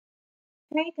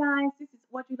Hey guys, this is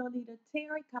Orchard Leader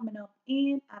Terry coming up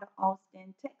in out of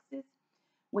Austin, Texas,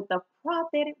 with a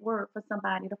prophetic word for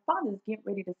somebody. The Father is getting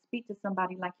ready to speak to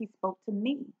somebody like He spoke to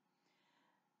me.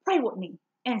 Pray with me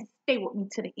and stay with me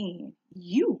to the end.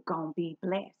 You gonna be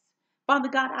blessed. Father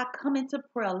God, I come into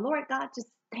prayer. Lord God, just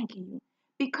thanking you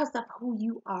because of who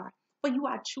you are. For you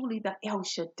are truly the El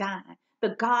Shaddai,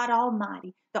 the God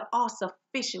Almighty, the all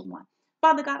sufficient one.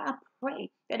 Father God, I pray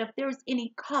that if there's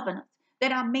any covenants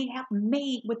that I may have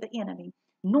made with the enemy,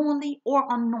 knowingly or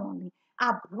unknowingly,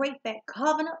 I break that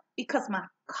covenant because my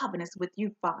covenant's with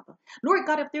you, Father. Lord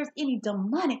God, if there's any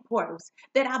demonic portals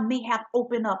that I may have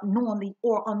opened up knowingly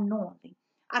or unknowingly,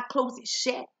 I close it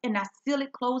shut and I seal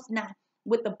it closed now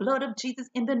with the blood of Jesus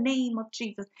in the name of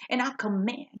Jesus. And I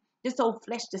command this old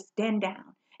flesh to stand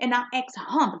down. And I ask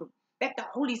humbly that the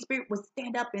Holy Spirit will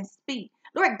stand up and speak.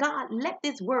 Lord God, let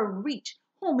this word reach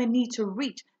whom it needs to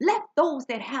reach. Let those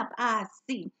that have eyes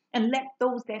see and let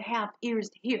those that have ears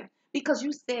hear. Because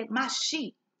you said, my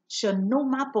sheep shall know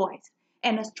my voice,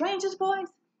 and a stranger's voice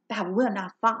thou will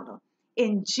not follow.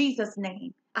 In Jesus'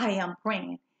 name, I am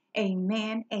praying.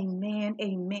 Amen, amen,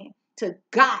 amen. To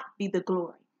God be the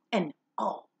glory and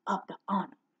all of the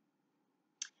honor.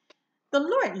 The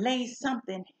Lord laid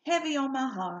something heavy on my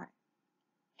heart.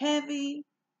 Heavy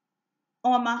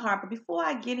on my heart. But before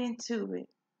I get into it,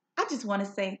 I just want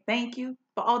to say thank you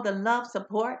for all the love,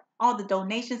 support, all the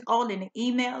donations, all in the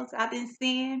emails I've been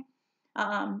seeing.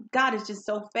 God is just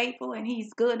so faithful and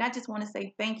He's good. And I just want to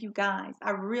say thank you guys.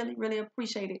 I really, really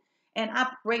appreciate it. And I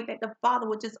pray that the Father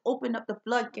will just open up the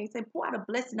floodgates and pour out a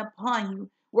blessing upon you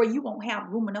where you won't have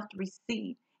room enough to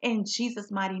receive. In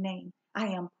Jesus' mighty name, I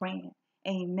am praying.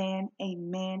 Amen,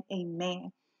 amen,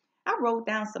 amen. I wrote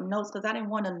down some notes because I didn't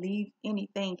want to leave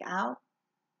anything out.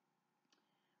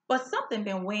 But something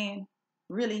been weighing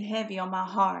really heavy on my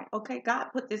heart. Okay, God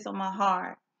put this on my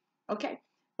heart. Okay,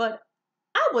 but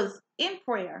I was in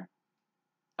prayer.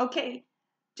 Okay,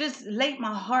 just laid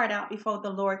my heart out before the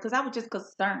Lord because I was just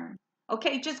concerned.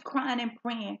 Okay, just crying and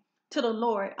praying to the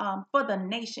Lord for the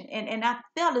nation. And I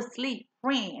fell asleep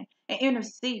praying and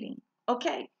interceding.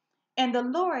 Okay, and the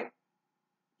Lord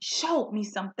showed me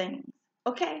some things.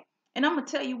 Okay, and I'm going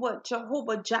to tell you what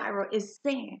Jehovah Jireh is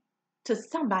saying to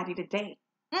somebody today.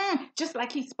 Just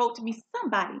like He spoke to me,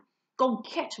 somebody gonna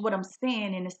catch what I'm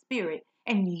saying in the spirit,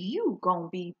 and you gonna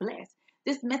be blessed.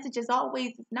 This message is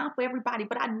always, it's not for everybody,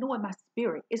 but I know in my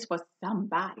spirit it's for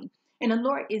somebody. And the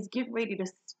Lord is getting ready to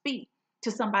speak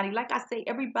to somebody. Like I say,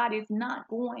 everybody is not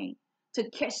going to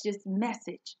catch this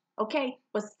message, okay?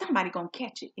 But somebody gonna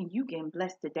catch it, and you getting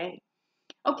blessed today.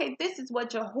 Okay, this is what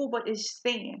Jehovah is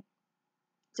saying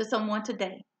to someone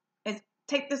today. Is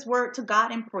take this word to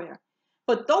God in prayer.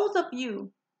 For those of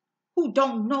you who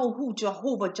don't know who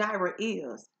Jehovah Jireh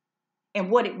is and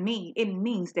what it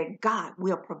means that God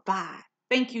will provide.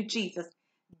 Thank you, Jesus.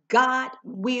 God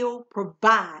will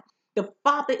provide. The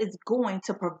Father is going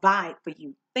to provide for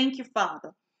you. Thank you,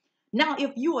 Father. Now,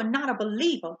 if you are not a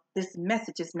believer, this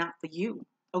message is not for you.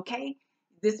 Okay?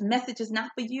 This message is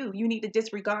not for you. You need to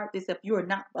disregard this if you are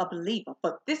not a believer.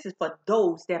 But this is for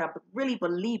those that are really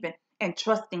believing and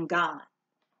trusting God.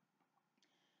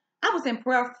 I was in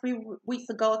prayer a few weeks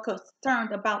ago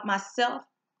concerned about myself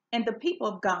and the people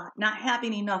of God not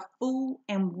having enough food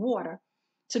and water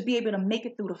to be able to make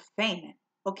it through the famine.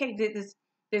 Okay, this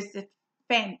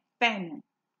famine.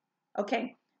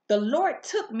 Okay, the Lord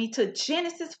took me to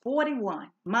Genesis 41.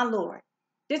 My Lord,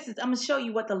 I'm gonna show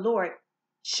you what the Lord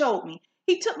showed me.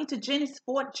 He took me to Genesis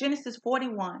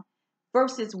 41,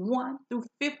 verses 1 through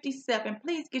 57.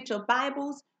 Please get your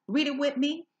Bibles, read it with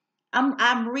me.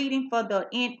 I'm reading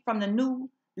from the New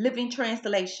Living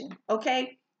Translation.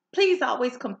 Okay, please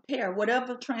always compare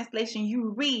whatever translation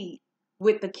you read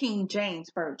with the King James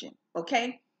Version.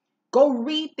 Okay, go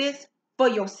read this for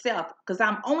yourself because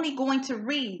I'm only going to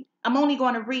read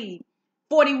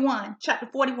chapter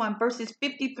 41, verses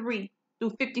 53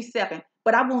 through 57.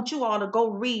 But I want you all to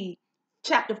go read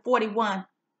chapter 41,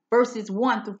 verses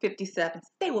 1 through 57.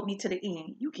 Stay with me to the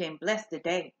end. You can bless the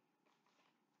day.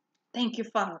 Thank you,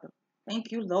 Father.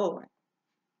 Thank you, Lord.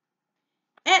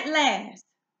 At last,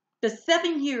 the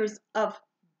 7 years of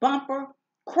bumper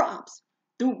crops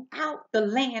throughout the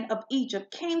land of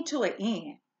Egypt came to an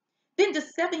end. Then the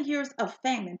 7 years of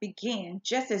famine began,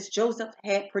 just as Joseph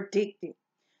had predicted.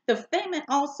 The famine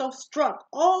also struck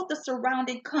all the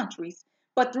surrounding countries,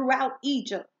 but throughout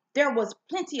Egypt there was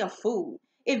plenty of food.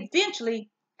 Eventually,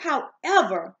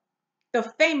 however,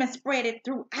 the famine spread it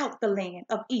throughout the land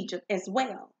of Egypt as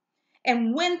well.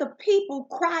 And when the people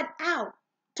cried out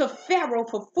to Pharaoh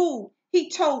for food,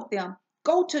 he told them,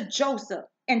 go to Joseph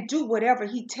and do whatever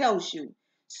he tells you.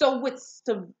 So with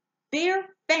severe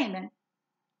famine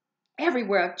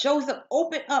everywhere, Joseph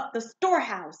opened up the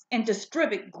storehouse and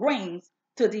distributed grains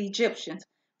to the Egyptians,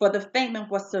 for the famine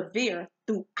was severe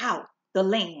throughout the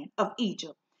land of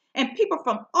Egypt. And people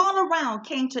from all around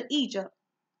came to Egypt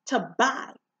to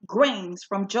buy grains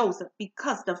from Joseph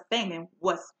because the famine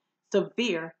was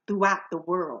severe throughout the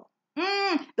world.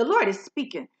 The Lord is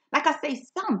speaking. Like I say,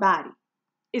 somebody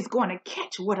is going to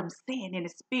catch what I'm saying in the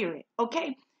spirit,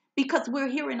 okay? Because we're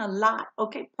hearing a lot,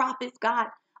 okay? Prophets, God,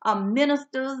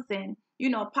 ministers, and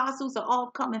apostles are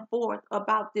all coming forth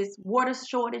about this water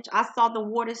shortage. I saw the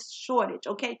water shortage,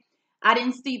 okay? I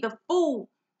didn't see the food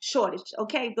shortage,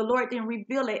 okay? The Lord didn't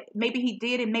reveal it. Maybe He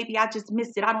did, and maybe I just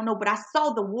missed it. I don't know, but I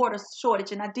saw the water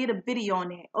shortage, and I did a video on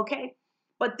that, okay?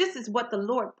 But this is what the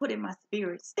Lord put in my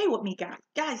spirit. Stay with me, guys.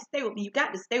 Guys, stay with me. You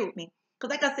got to stay with me. Because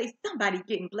like I say, somebody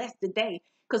getting blessed today.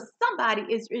 Because somebody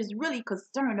is really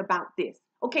concerned about this.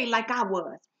 Okay, like I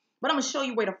was. But I'm going to show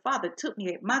you where the Father took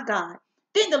me at. My God.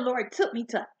 Then the Lord took me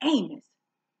to Amos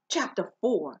chapter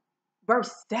 4,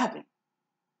 verse 7.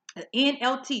 The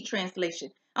NLT translation.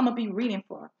 I'm going to be reading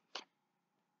for her.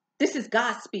 This is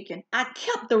God speaking. I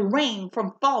kept the rain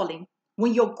from falling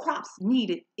when your crops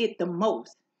needed it the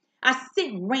most. I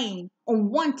sent rain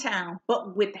on one town,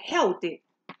 but withheld it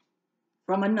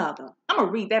from another. I'm going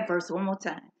to read that verse one more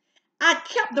time. I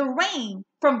kept the rain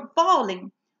from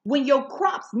falling when your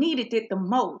crops needed it the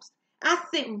most. I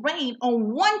sent rain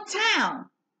on one town,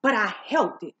 but I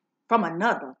held it from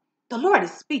another. The Lord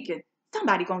is speaking.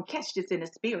 Somebody going to catch this in the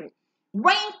spirit.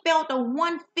 Rain fell on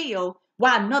one field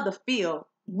while another field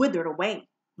withered away.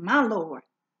 My Lord.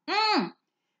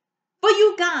 For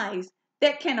you guys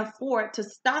that can afford to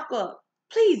stock up,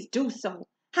 please do so.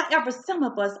 However, some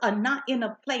of us are not in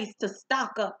a place to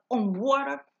stock up on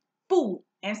water, food,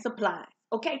 and supplies.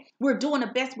 Okay, we're doing the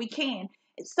best we can.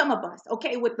 Some of us,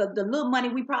 okay, with the little money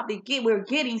we probably get, we're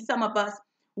getting, some of us,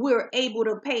 we're able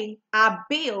to pay our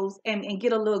bills and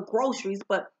get a little groceries,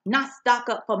 but not stock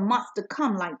up for months to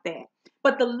come like that.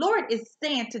 But the Lord is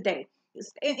saying today,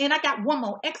 and I got one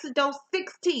more, Exodus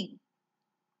 16.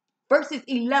 Verses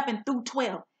 11 through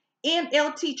 12,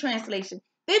 NLT translation.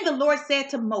 Then the Lord said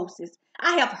to Moses,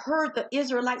 I have heard the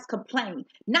Israelites complain.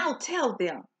 Now tell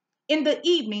them, in the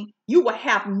evening you will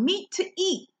have meat to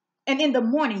eat, and in the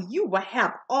morning you will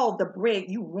have all the bread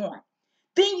you want.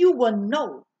 Then you will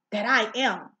know that I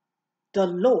am the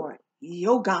Lord,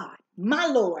 your God, my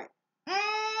Lord.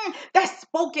 That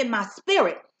spoke in my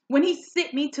spirit when He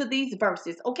sent me to these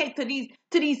verses, okay, to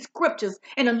these scriptures.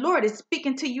 And the Lord is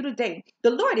speaking to you today. The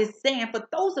Lord is saying, for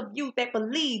those of you that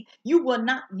believe, you will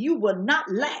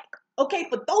not lack. Okay,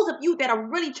 for those of you that are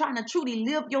really trying to truly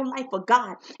live your life for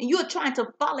God and you're trying to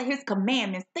follow His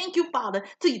commandments, thank you, Father,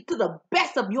 to the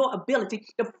best of your ability.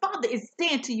 The Father is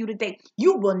saying to you today,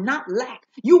 you will not lack.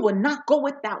 You will not go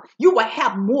without. You will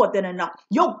have more than enough.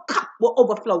 Your cup will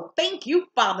overflow. Thank you,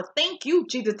 Father. Thank you,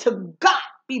 Jesus. To God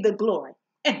be the glory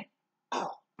and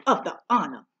all of the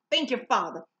honor. Thank you,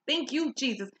 Father. Thank you,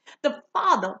 Jesus. The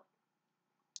Father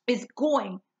is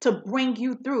going to bring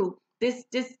you through this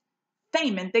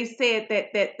famine. They said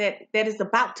that is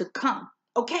about to come.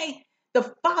 Okay,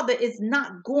 the Father is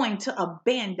not going to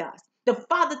abandon us. The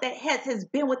Father that has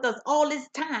been with us all this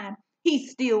time,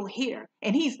 He's still here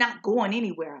and He's not going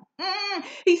anywhere.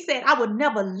 He said, I would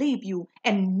never leave you,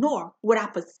 and nor would I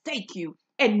forsake you,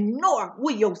 and nor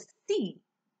will your seed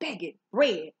beg it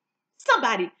bread.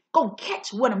 Somebody gonna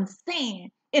catch what I'm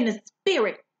saying in the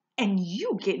spirit, and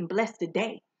you getting blessed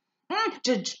today.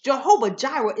 Jehovah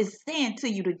Jireh is saying to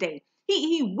you today,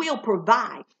 he will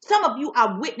provide. Some of you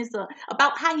are witness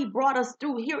about how He brought us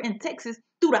through here in Texas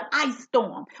through the ice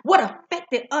storm. What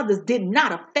affected others did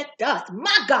not affect us.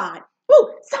 My God.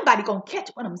 Woo, somebody gonna catch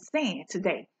what I'm saying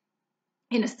today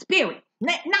in the spirit.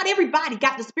 Not everybody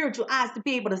got the spiritual eyes to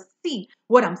be able to see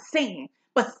what I'm saying,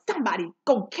 but somebody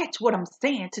gonna catch what I'm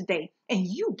saying today, and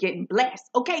you getting blessed.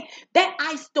 Okay, that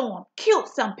ice storm killed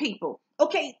some people.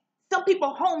 Okay, some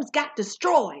people's homes got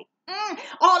destroyed.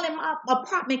 All in my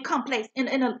apartment complex and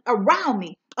around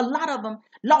me, a lot of them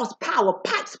lost power.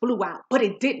 Pipes blew out, but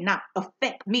it did not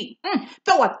affect me.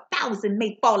 Though 1,000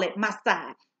 may fall at my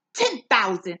side,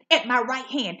 10,000 at my right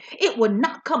hand, it will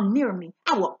not come near me.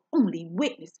 I will only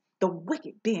witness the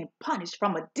wicked being punished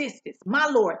from a distance. My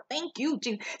Lord, thank you,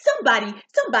 Jesus.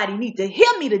 Somebody needs to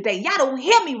hear me today. Y'all don't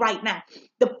hear me right now.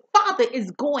 The Father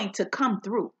is going to come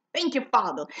through. Thank you,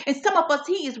 Father. And some of us,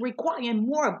 He is requiring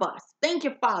more of us. Thank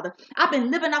you, Father. I've been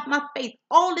living off my faith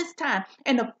all this time,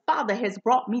 and the Father has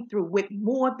brought me through with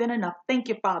more than enough. Thank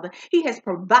you, Father. He has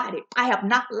provided. I have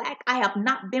not lacked. I have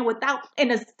not been without.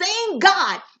 And the same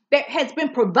God that has been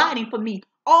providing for me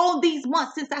all these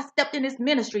months since I stepped in this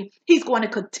ministry, he's going to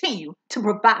continue to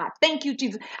provide. Thank you,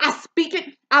 Jesus. I speak it,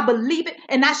 I believe it,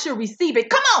 and I shall receive it.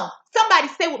 Come on. Somebody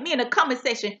say with me in the comment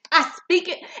section, I speak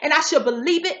it, and I shall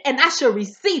believe it, and I shall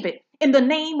receive it. In the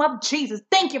name of Jesus.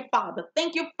 Thank you, Father.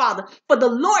 Thank you, Father. For the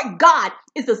Lord God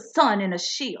is a sun and a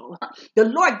shield. The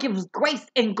Lord gives grace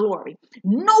and glory.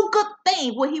 No good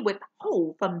thing will he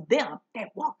withhold from them that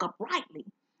walk uprightly.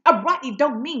 Uprightly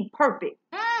don't mean perfect,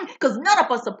 because none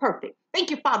of us are perfect.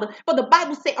 Thank you, Father. For the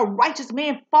Bible says a righteous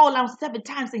man fall down 7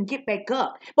 times and get back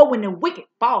up. But when the wicked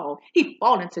fall, he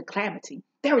fall into calamity.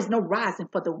 There is no rising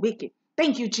for the wicked.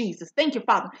 Thank you, Jesus. Thank you,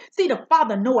 Father. See, the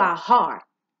Father know our heart.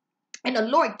 And the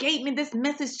Lord gave me this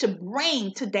message to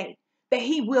bring today, that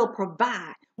he will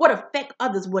provide. What affect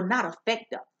others will not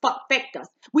affect us.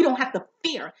 We don't have to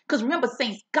fear. Because remember,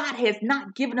 saints, God has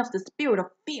not given us the spirit of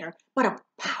fear, but of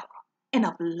power and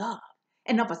of love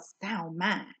and of a sound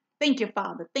mind. Thank you,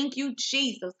 Father. Thank you,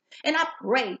 Jesus. And I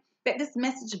pray that this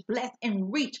message bless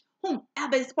and reach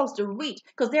whomever it's supposed to reach.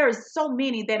 Because there is so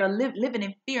many that are living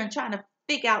in fear and trying to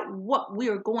figure out what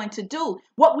we're going to do.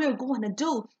 What we're going to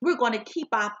do, we're going to keep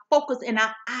our focus and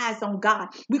our eyes on God.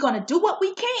 We're going to do what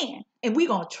we can, and we're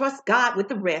going to trust God with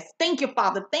the rest. Thank you,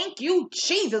 Father. Thank you,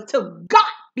 Jesus. To God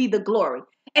be the glory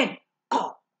and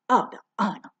all of the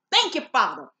honor. Thank you,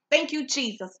 Father. Thank you,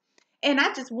 Jesus. And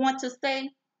I just want to say,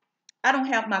 I don't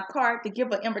have my card to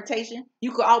give an invitation.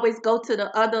 You could always go to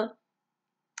the other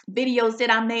videos that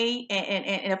I made,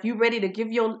 and if you're ready to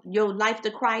give your life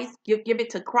to Christ, give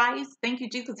it to Christ. Thank you,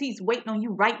 Jesus. He's waiting on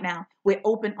you right now with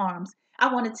open arms.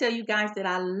 I want to tell you guys that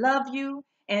I love you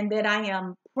and that I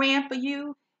am praying for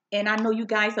you, and I know you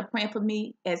guys are praying for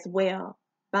me as well.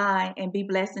 Bye, and be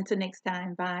blessed until next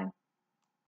time. Bye.